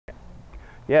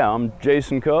Yeah, I'm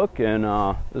Jason Cook, and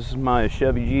this is my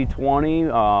Chevy G20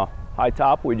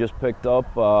 Hightop we just picked up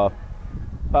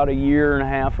about a year and a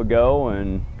half ago,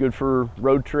 and good for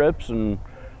road trips and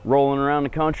rolling around the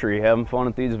country, having fun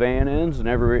at these van ends and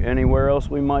anywhere else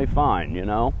we might find, you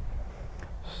know.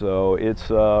 So it's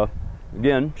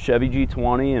again, Chevy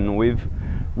G20, and we've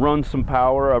run some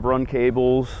power. I've run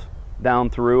cables down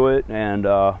through it and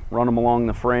run them along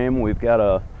the frame. We've got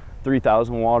a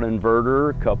 3,000 watt inverter,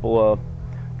 a couple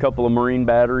of marine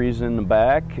batteries in the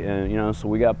back, and you know, so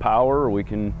we got power. We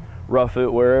can rough it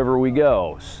wherever we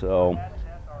go. So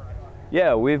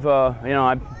yeah, we've you know,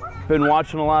 I've been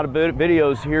watching a lot of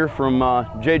videos here from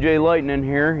JJ Lightning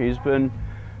here. He's been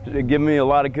giving me a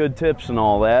lot of good tips and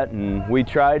all that, and we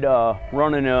tried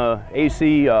running a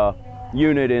AC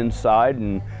unit inside,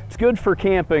 and it's good for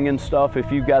camping and stuff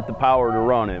if you've got the power to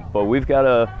run it. But we've got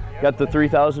the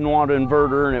 3,000 watt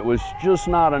inverter, and it was just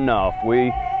not enough.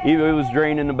 It was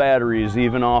draining the batteries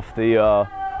even off the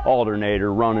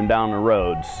alternator running down the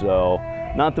road. So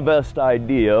not the best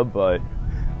idea, but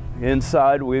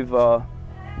inside we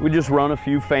just run a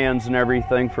few fans and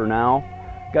everything for now.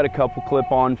 Got a couple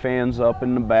clip-on fans up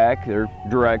in the back. They're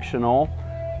directional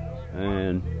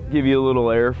and give you a little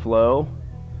airflow.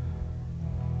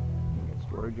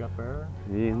 Storage up there?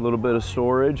 Yeah, a little bit of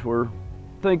storage. We're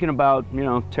thinking about, you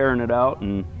know, tearing it out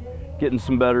and getting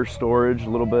some better storage a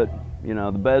little bit. You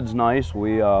know, the bed's nice.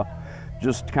 We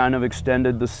just kind of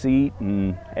extended the seat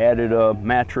and added a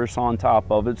mattress on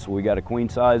top of it, so we got a queen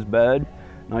size bed,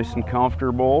 nice and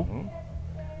comfortable.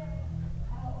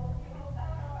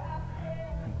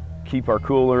 Keep our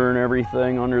cooler and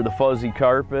everything under the fuzzy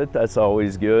carpet. That's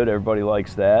always good. Everybody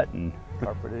likes that. And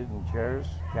carpeted and chairs,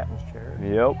 captain's chairs.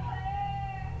 Yep.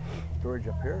 Storage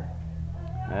up here.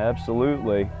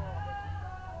 Absolutely.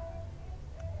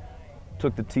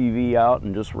 Took the TV out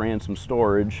and just ran some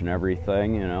storage and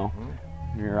everything, you know.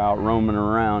 You're out roaming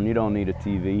around, you don't need a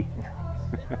TV.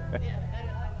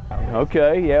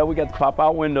 Okay, yeah, we got the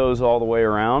pop-out windows all the way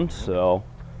around, so.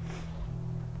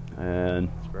 And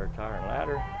spare tire and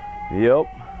ladder. Yep.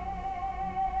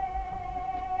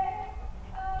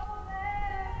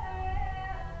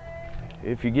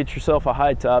 If you get yourself a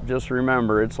Hightop, just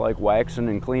remember it's like waxing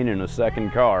and cleaning a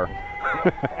second car.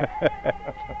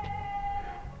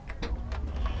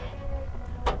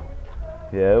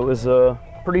 Yeah, it was a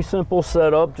pretty simple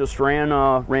setup. Just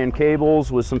ran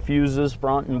cables with some fuses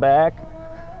front and back,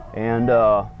 and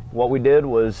what we did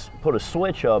was put a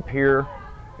switch up here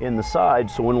in the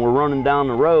side, so when we're running down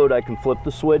the road, I can flip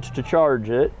the switch to charge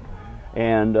it,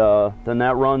 and then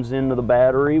that runs into the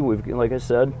battery. We've, like I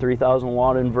said, 3,000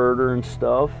 watt inverter and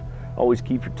stuff. Always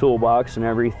keep your toolbox and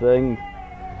everything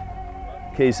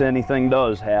in case anything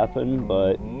does happen.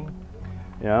 But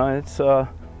yeah, it's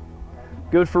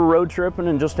good for road tripping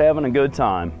and just having a good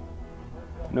time.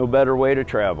 No better way to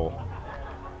travel.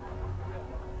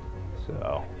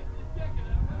 So,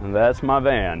 and that's my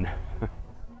van.